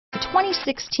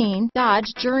2016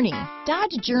 Dodge Journey.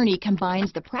 Dodge Journey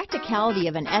combines the practicality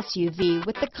of an SUV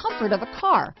with the comfort of a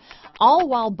car, all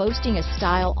while boasting a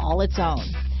style all its own.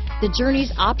 The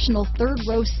Journey's optional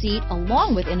third-row seat,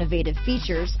 along with innovative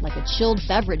features like a chilled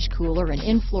beverage cooler and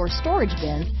in-floor storage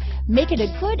bins, make it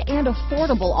a good and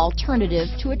affordable alternative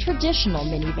to a traditional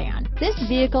minivan. This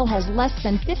vehicle has less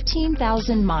than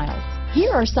 15,000 miles.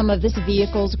 Here are some of this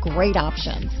vehicle's great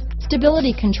options: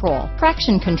 stability control,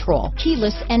 traction control,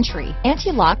 keyless entry,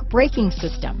 anti-lock braking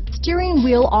system, steering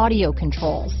wheel audio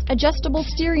controls, adjustable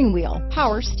steering wheel,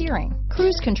 power steering,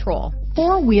 cruise control,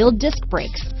 four-wheel disc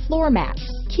brakes, floor mats,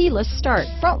 keyless start,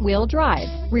 front-wheel drive,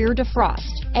 rear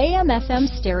defrost, AM/FM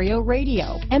stereo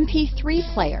radio, MP3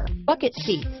 player, bucket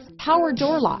seats, power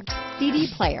door locks, CD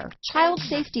player, child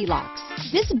safety locks.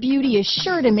 This beauty is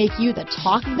sure to make you the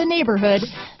talk of the neighborhood,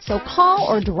 so call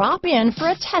or drop in for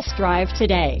a test drive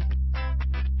today.